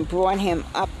king and brought him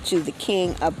up to the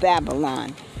king of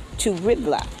Babylon, to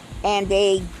Riblah, and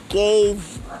they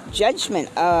gave judgment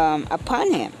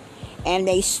upon him. And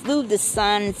they slew the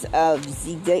sons of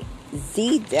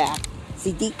Zedekiah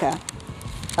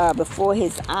before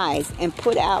his eyes, and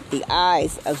put out the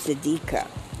eyes of Zedekiah,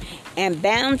 and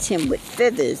bound him with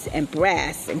feathers and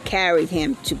brass, and carried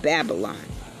him to Babylon.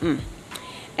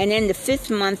 And in the 5th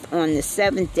month, on the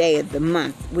 7th day of the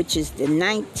month, which is the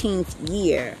 19th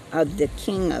year of the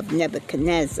king of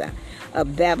Nebuchadnezzar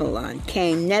of Babylon,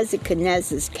 came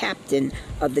Nebuchadnezzar's captain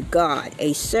of the guard,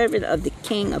 a servant of the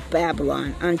king of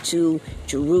Babylon, unto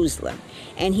Jerusalem.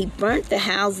 And he burnt the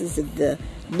houses of the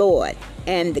Lord,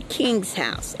 and the king's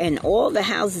house, and all the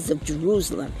houses of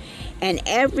Jerusalem, and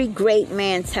every great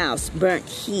man's house burnt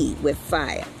he with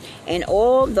fire. And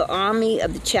all the army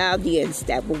of the Chaldeans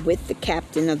that were with the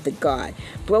captain of the guard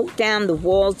broke down the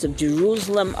walls of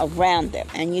Jerusalem around them.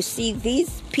 And you see,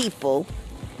 these people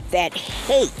that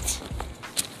hate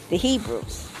the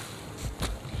Hebrews.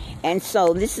 And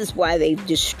so this is why they've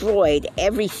destroyed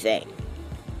everything.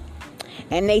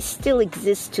 And they still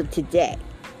exist to today.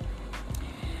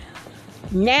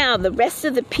 Now the rest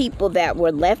of the people that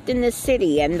were left in the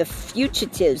city, and the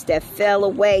fugitives that fell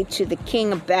away to the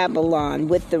king of Babylon,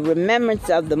 with the remembrance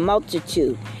of the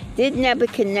multitude, did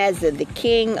Nebuchadnezzar, the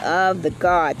king of the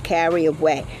guard, carry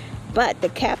away. But the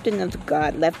captain of the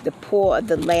guard left the poor of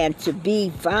the land to be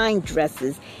vine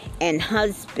dressers and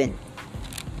husbandmen,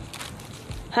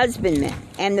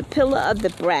 and the pillar of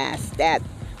the brass that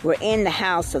were in the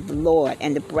house of the Lord,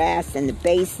 and the brass and the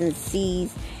basins,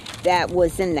 seas, that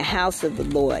was in the house of the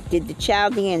Lord did the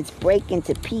Chaldeans break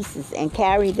into pieces and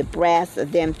carry the brass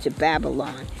of them to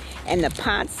Babylon, and the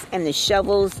pots and the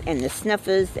shovels and the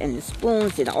snuffers and the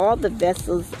spoons and all the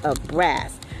vessels of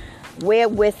brass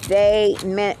wherewith they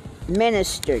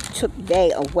ministered took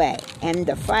they away, and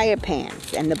the fire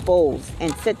pans and the bowls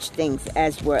and such things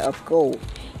as were of gold,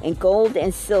 and gold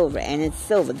and silver, and in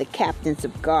silver the captains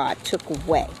of guard took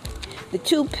away. The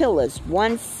 2 pillars,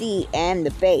 one sea and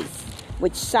the base,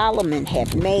 which Solomon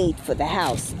had made for the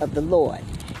house of the Lord.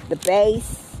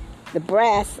 The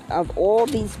brass of all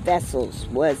these vessels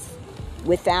was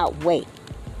without weight.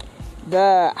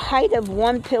 The height of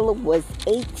one pillar was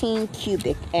 18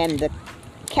 cubit, and the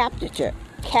capilter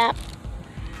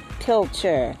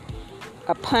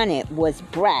upon it was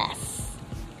brass,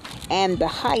 and the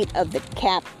height of the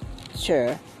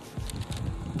capilter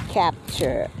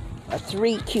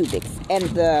 3 cubits, and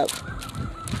the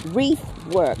wreath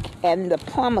work and the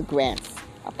pomegranates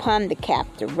upon the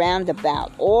capilter round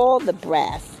about all the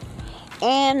brass,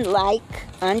 and like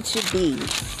unto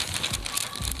these,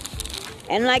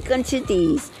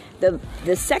 the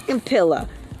second pillar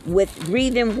with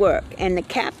wreathen work. And the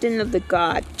captain of the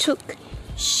guard took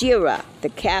Shira, the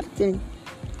captain,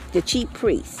 the chief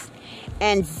priest,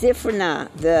 and Zephaniah,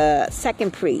 the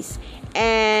second priest,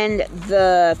 and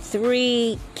the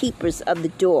 3 keepers of the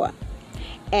door.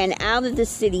 And out of the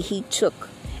city he took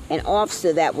an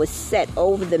officer that was set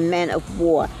over the men of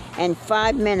war, and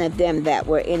 5 men of them that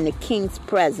were in the king's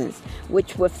presence,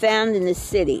 which were found in the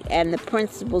city, and the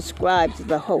principal scribes of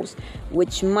the host,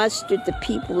 which mustered the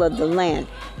people of the land,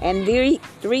 and 60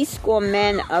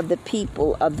 men of the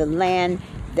people of the land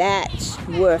that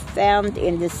were found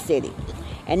in the city.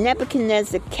 And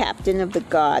Nebuchadnezzar, captain of the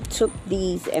guard, took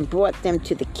these and brought them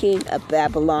to the king of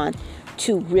Babylon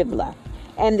to Riblah.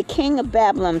 And the king of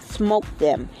Babylon smote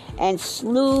them and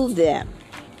slew them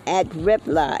at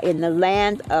Riblah in the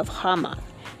land of Hamath.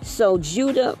 So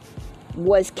Judah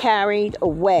was carried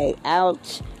away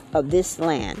out of this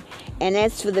land. And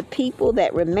as for the people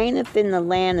that remaineth in the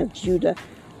land of Judah,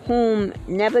 whom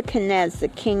Nebuchadnezzar,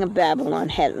 king of Babylon,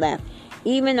 had left,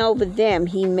 even over them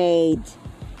he made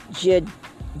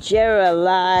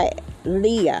Jeraliah,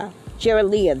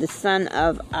 the son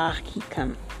of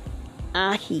Ahikam,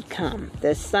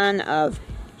 the son of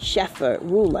Shapher,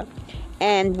 ruler.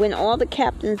 And when all the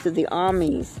captains of the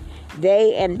armies,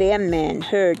 they and their men,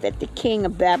 heard that the king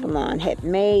of Babylon had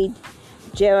made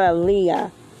Jeraliah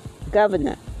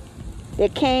governor, they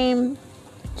came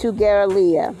to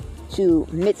Geraliah to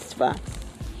Mitzvah,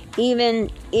 even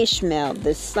Ishmael,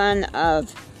 the son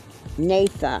of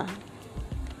Nehemiah,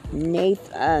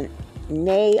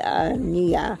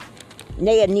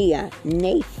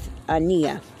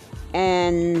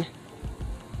 and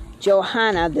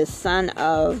Johanna, the son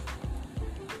of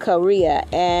Kareah,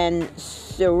 and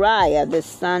Sariah, the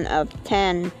son of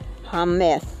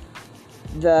Tanhumeth,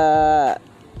 the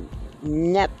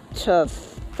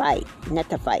Netophite,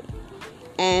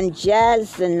 and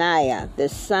Jazaniah, the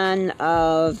son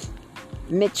of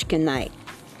Michkanite,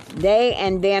 they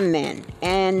and their men,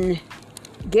 and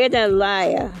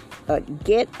Gedaliah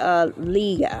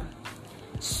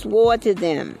swore to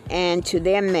them and to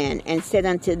their men, and said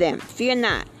unto them, Fear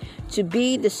not to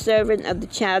be the servant of the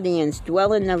Chaldeans,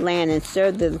 dwell in the land, and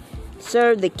serve the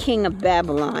king of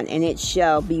Babylon, and it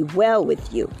shall be well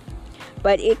with you.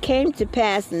 But it came to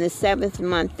pass in the 7th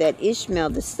month that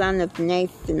Ishmael, the son of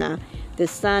Nathaniah, the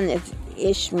son of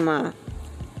Ishmael,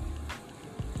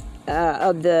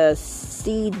 of the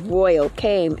seed royal,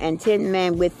 came, and 10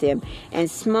 men with him, and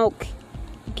smote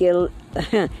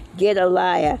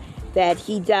Gedaliah, that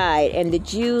he died, and the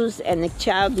Jews and the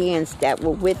Chaldeans that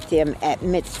were with him at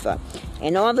Mitzvah,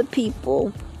 and all the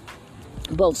people,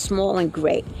 both small and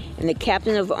great. And the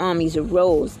captain of armies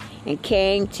arose and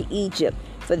came to Egypt,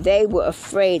 for they were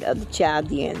afraid of the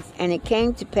Chaldeans. And it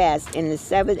came to pass in the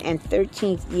 7th and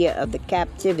 13th year of the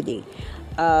captivity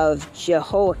of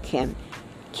Jehoiakim,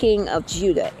 king of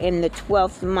Judah, in the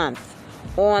 12th month,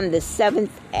 on the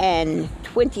 7th and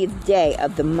 20th day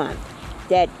of the month,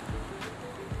 that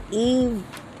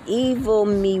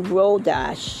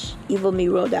Evil-merodash,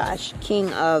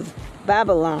 king of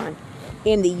Babylon,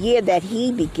 in the year that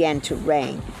he began to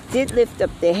reign, did lift up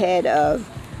the head of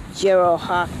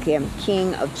Jehoiakim,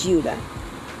 king of Judah,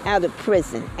 out of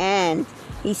prison. And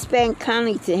he spake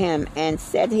kindly to him, and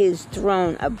set his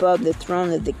throne above the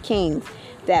throne of the kings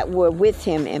that were with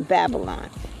him in Babylon,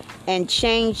 and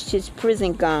changed his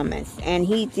prison garments. And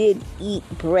he did eat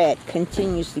bread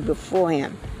continuously before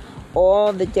him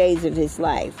all the days of his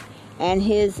life, and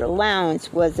his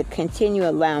allowance was a continual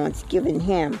allowance given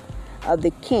him of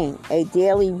the king a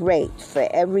daily rate for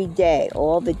every day,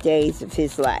 all the days of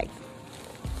his life.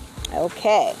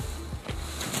 Okay.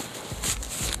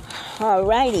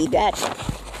 Alrighty,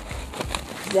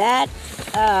 that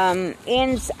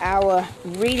ends our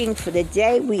reading for the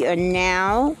day. We are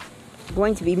now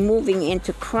going to be moving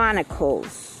into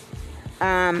Chronicles.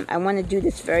 I want to do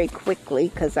this very quickly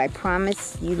because I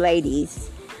promise you ladies,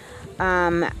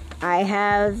 I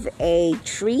have a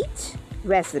treat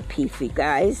recipe for you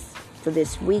guys for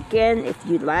this weekend. If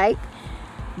you'd like,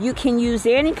 you can use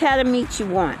any kind of meat you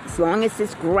want as long as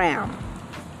it's ground.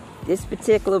 This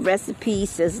particular recipe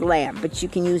says lamb, but you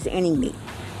can use any meat.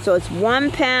 So it's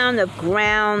 1 pound of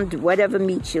ground, whatever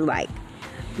meat you like.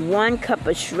 1 cup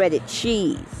of shredded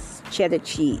cheese, cheddar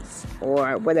cheese,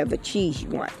 or whatever cheese you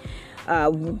want.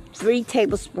 3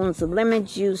 tablespoons of lemon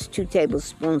juice, 2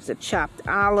 tablespoons of chopped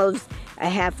olives, a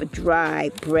half a dry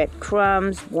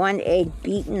breadcrumbs, 1 egg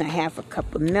beaten, a half a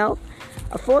cup of milk,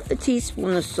 1/4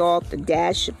 teaspoon of salt, a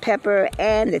dash of pepper,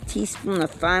 and a teaspoon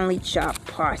of finely chopped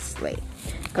parsley.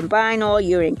 Combine all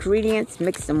your ingredients,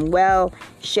 mix them well,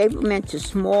 shape them into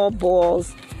small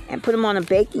balls, and put them on a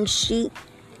baking sheet.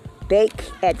 Bake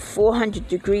at 400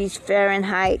 degrees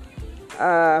Fahrenheit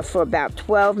for about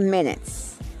 12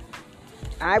 minutes.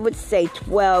 I would say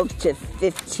 12 to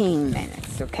 15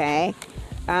 minutes, okay?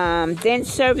 Then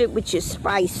serve it with your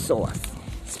spice sauce.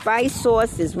 Spice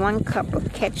sauce is 1 cup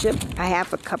of ketchup, a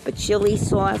half a cup of chili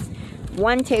sauce,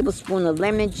 1 tablespoon of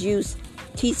lemon juice,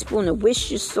 teaspoon of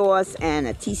Worcestershire sauce, and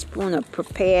a teaspoon of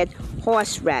prepared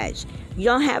horseradish. If you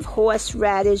don't have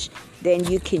horseradish, then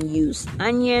you can use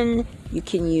onion, you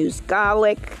can use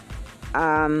garlic,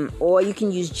 or you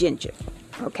can use ginger.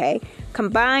 Okay?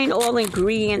 Combine all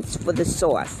ingredients for the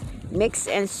sauce. Mix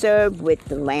and serve with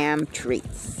the lamb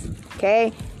treats.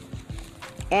 Okay?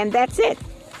 And that's it.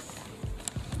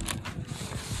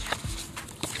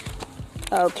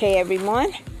 Okay,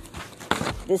 everyone.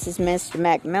 This is Mr.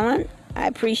 Macmillan. I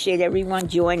appreciate everyone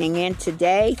joining in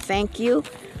today. Thank you.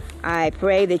 I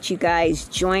pray that you guys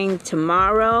join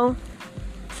tomorrow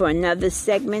for another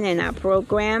segment in our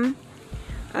program.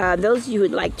 Those of you who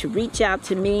would like to reach out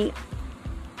to me,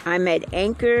 I'm at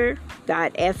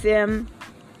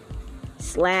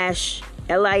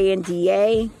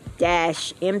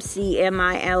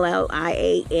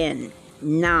anchor.fm/LINDA-MCMILLIAN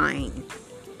 9.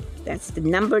 That's the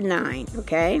number 9,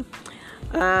 okay?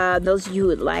 Those of you who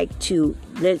would like to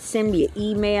send me an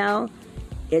email,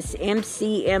 it's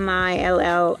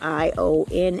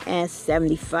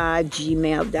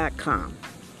mcmillons75gmail.com.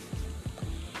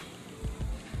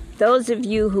 Those of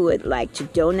you who would like to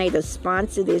donate or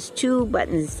sponsor, there's 2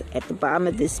 buttons at the bottom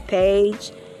of this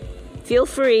page. Feel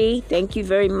free. Thank you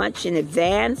very much in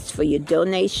advance for your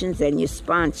donations and your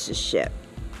sponsorship.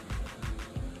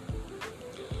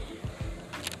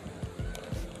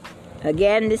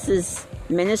 Again, this is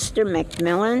Minister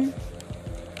Macmillan.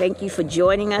 Thank you for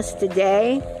joining us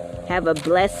today. Have a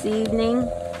blessed evening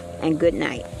and good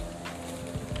night.